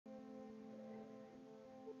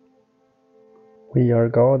We are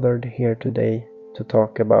gathered here today to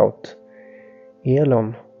talk about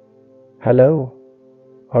Elon. Hello,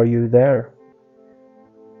 are you there?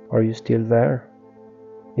 Are you still there?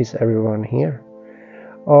 Is everyone here?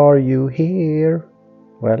 Are you here?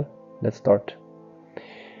 Well, let's start.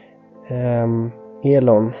 Elon,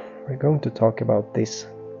 we're going to talk about this.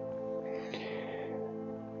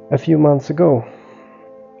 A few months ago,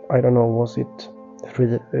 I don't know, was it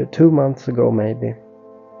 2 months ago maybe,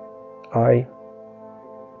 I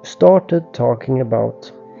started talking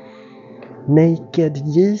about naked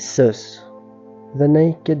Jesus, the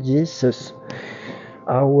naked Jesus,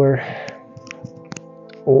 and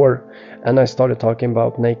I started talking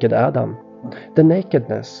about naked Adam, the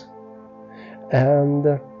nakedness,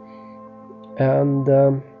 and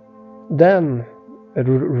then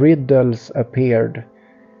riddles appeared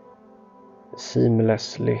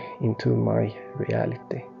seamlessly into my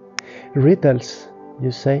reality. Riddles,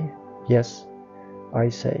 you say? Yes, I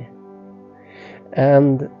say.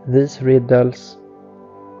 And these riddles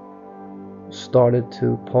started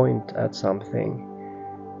to point at something.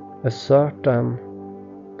 A certain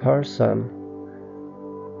person.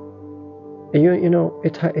 You know,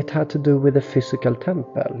 it had to do with the physical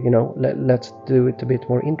temple. You know, let's do it a bit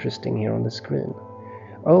more interesting here on the screen.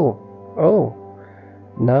 Oh,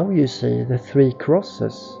 now you see the 3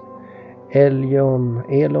 crosses.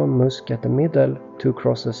 Elon Musk at the middle, 2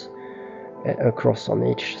 crosses, a cross on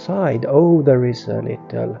each side. Oh, there is a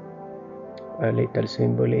little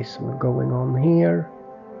symbolism going on here.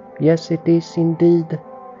 Yes, it is indeed.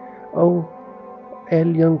 Oh,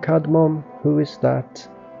 Elyon Kadmon, who is that?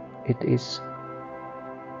 It is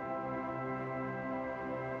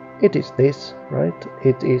this, right?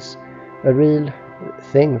 It is a real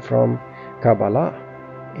thing from Kabbalah.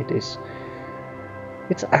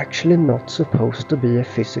 It's actually not supposed to be a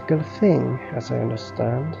physical thing, as I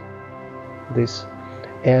understand. This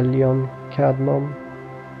Elyon Kadmon.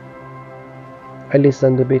 I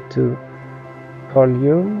listened a bit to Carl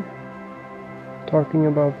Jung talking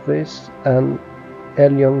about this, and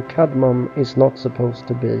Elyon Kadmon is not supposed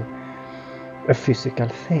to be a physical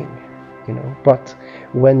thing, you know. But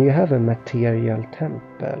when you have a material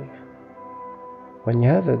temple,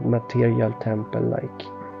 like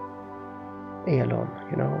Elon,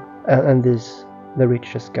 you know, and these the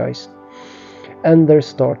richest guys, and there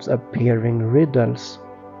starts appearing riddles.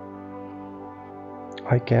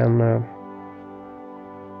 I can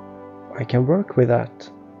work with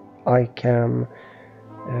that. I can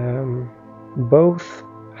both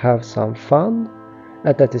have some fun,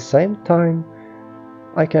 and at the same time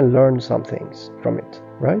I can learn some things from it,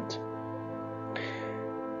 right?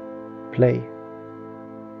 Play.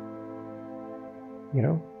 You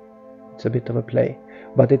know, it's a bit of a play,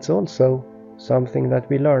 but it's also something that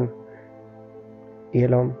we learn.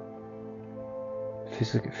 Elon,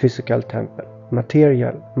 physical temple,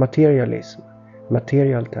 materialism,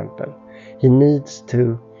 material temple. He needs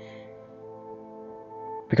to,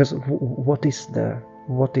 because what is the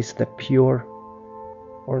pure,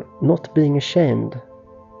 or not being ashamed?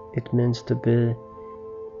 It means to be,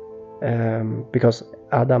 because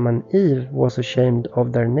Adam and Eve was ashamed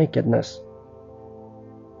of their nakedness,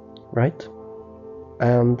 right?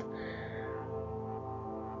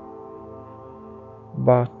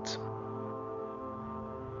 But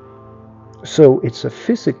so it's a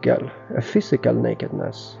physical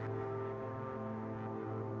nakedness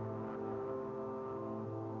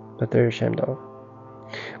that they're ashamed of.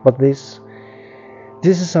 But this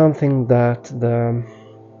is something that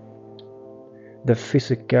the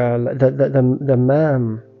physical, the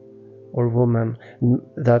man or woman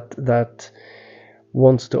that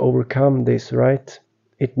wants to overcome this, right?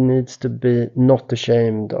 It needs to be not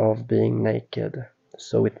ashamed of being naked.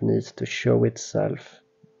 So it needs to show itself.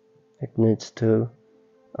 It needs to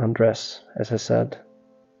undress, as I said.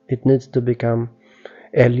 It needs to become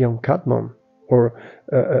Elyon Kadmon, or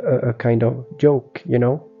a kind of joke, you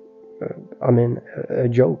know. I mean, a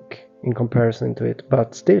joke in comparison to it,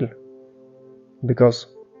 but still, because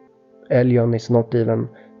Elyon is not even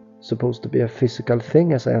supposed to be a physical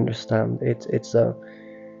thing, as I understand. It's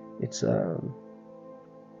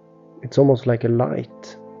almost like a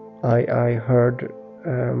light. I heard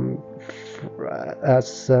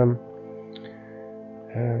as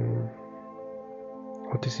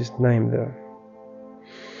what is his name there?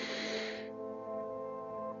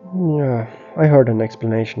 Yeah, I heard an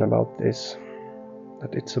explanation about this,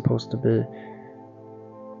 that it's supposed to be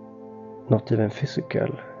not even physical,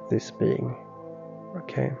 this being.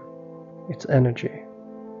 Okay, it's energy,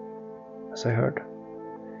 as I heard.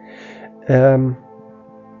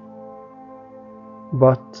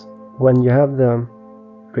 But when you have the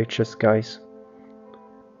richest guys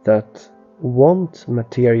that want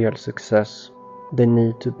material success, they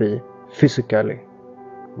need to be physically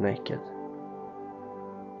naked.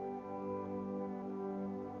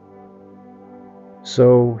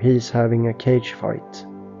 So he's having a cage fight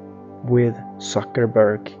with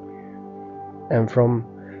Zuckerberg, and from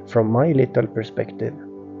my little perspective,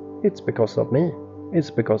 it's because of me. It's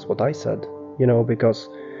because what I said, because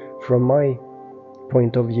from my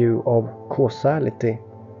point of view of causality,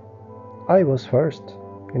 I was first,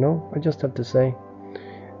 I just have to say.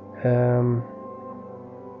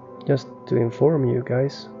 Just to inform you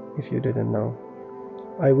guys, if you didn't know,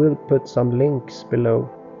 I will put some links below.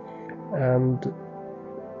 And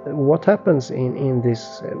what happens in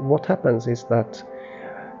this, what happens is that,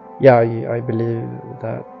 yeah, I believe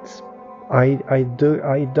that I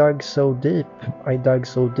dug so deep,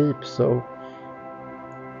 so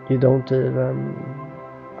you don't even,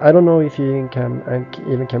 I don't know if you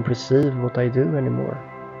even can perceive what I do anymore.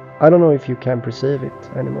 I don't know if you can perceive it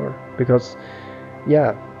anymore, because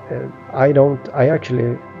yeah, I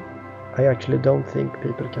actually don't think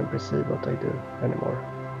people can perceive what I do anymore.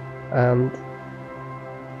 And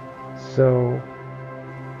so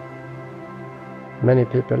many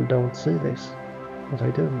people don't see this, what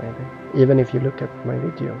I do, maybe. Even if you look at my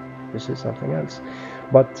video, you see something else.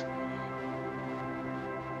 But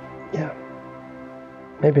yeah,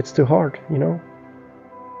 maybe it's too hard,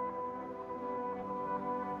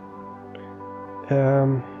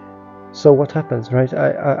 So what happens, right?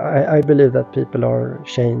 I believe that people are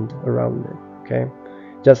shamed around me, okay?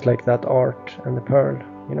 Just like that art and the pearl,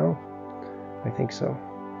 I think so.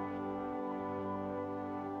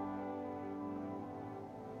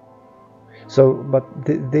 So, but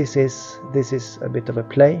this is a bit of a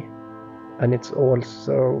play, and it's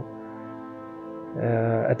also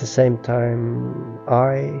at the same time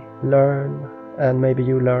I learn, and maybe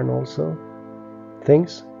you learn also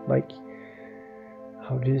things like,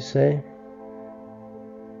 how do you say,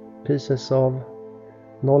 pieces of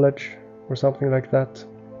knowledge or something like that.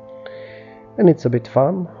 And it's a bit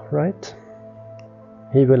fun, right?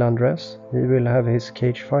 He will undress, he will have his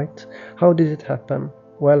cage fight. How did it happen?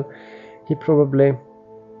 Well, he probably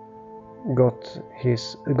got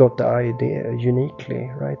the idea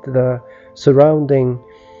uniquely, right? The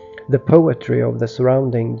poetry of the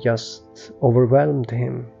surrounding just overwhelmed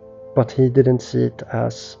him, but he didn't see it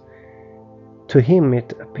as, to him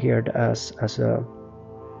it appeared as a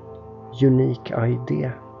unique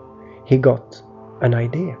idea. He got an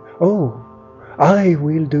idea. Oh, I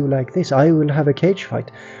will do like this, I will have a cage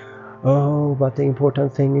fight. Oh, but the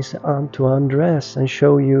important thing is to undress and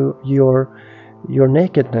show you your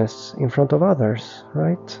nakedness in front of others,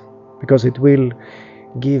 right? Because it will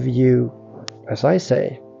give you, as I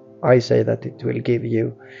say that it will give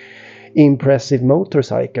you impressive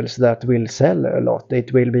motorcycles that will sell a lot.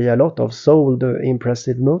 It will be a lot of sold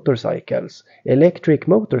impressive motorcycles, electric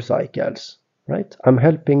motorcycles, right? I'm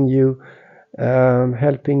helping you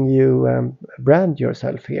brand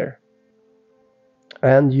yourself here,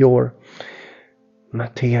 and your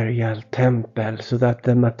material temple, so that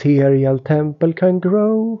the material temple can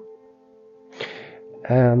grow.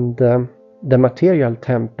 And the material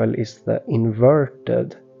temple is the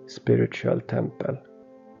inverted spiritual temple.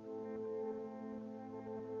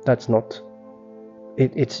 That's not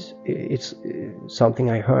it, it's something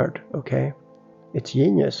I heard, okay? It's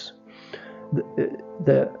genius.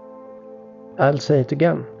 I'll say it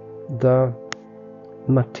again. The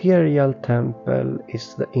material temple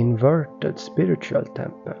is the inverted spiritual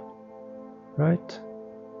temple, right?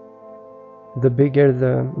 The bigger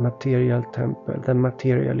the material temple, the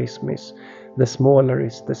materialism is, the smaller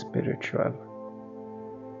is the spiritual.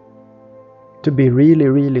 To be really,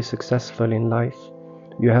 really successful in life,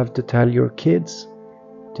 you have to tell your kids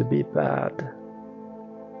to be bad,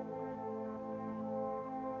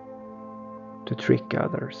 to trick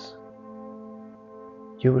others.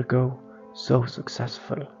 You will go so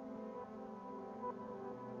successful.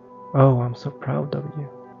 Oh, I'm so proud of you.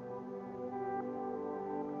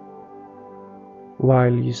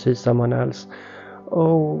 While you see someone else,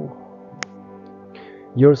 oh,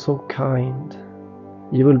 you're so kind,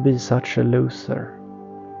 you will be such a loser.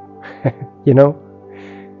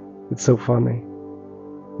 It's so funny.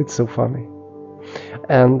 It's so funny.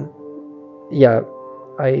 And yeah,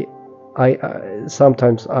 I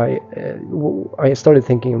sometimes I started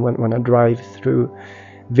thinking when I drive through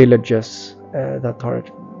villages that are,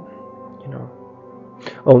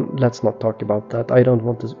 oh, let's not talk about that. I don't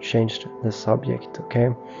want to change the subject, okay?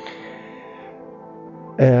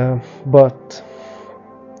 But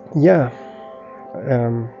yeah,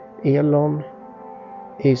 Elon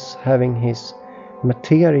is having his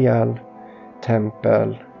material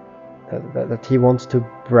temple that he wants to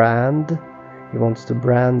brand. He wants to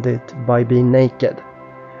brand it by being naked.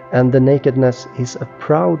 And the nakedness is a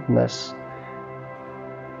proudness.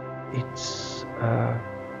 It's,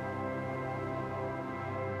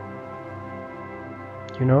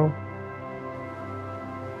 you know,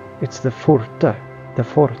 it's the forte,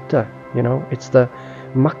 you know, it's the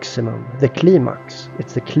maximum, the climax.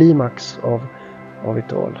 It's the climax of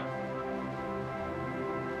it all.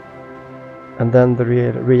 And then the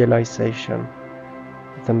realization,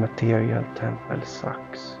 the material temple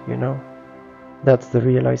sucks, you know. That's the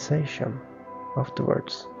realization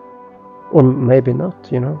afterwards. Or maybe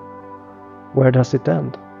not, you know. Where does it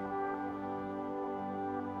end?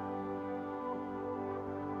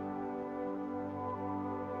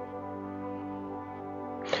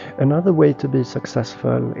 Another way to be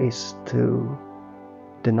successful is to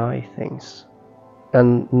deny things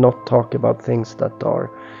and not talk about things that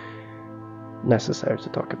are necessary to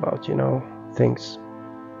talk about, you know, things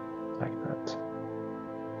like that.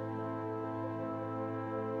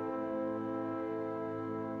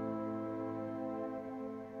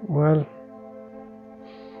 Well,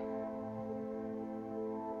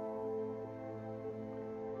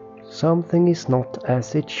 something is not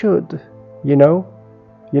as it should, you know?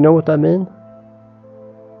 You know what I mean?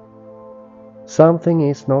 Something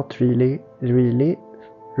is not really,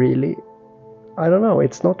 I don't know,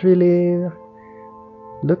 it's not really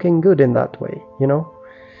looking good in that way, you know?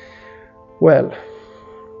 Well,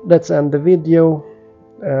 let's end the video.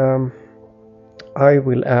 I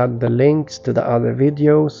will add the links to the other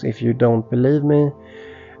videos if you don't believe me,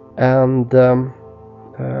 and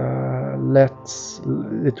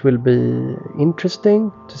it will be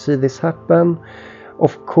interesting to see this happen.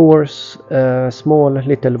 Of course, small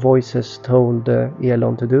little voices told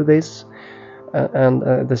Elon to do this, and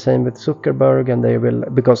the same with Zuckerberg, and they will,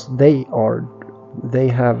 because they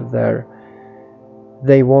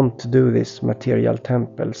want to do this material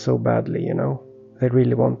temple so badly, you know. They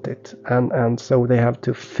really want it, and so they have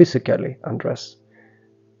to physically undress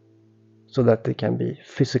so that they can be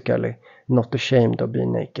physically not ashamed of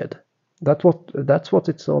being naked. That's what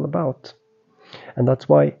it's all about, and that's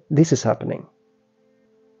why this is happening.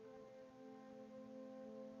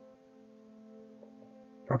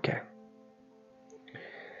 Okay,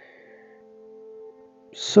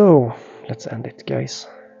 so let's end it, guys.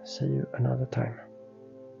 See you another time.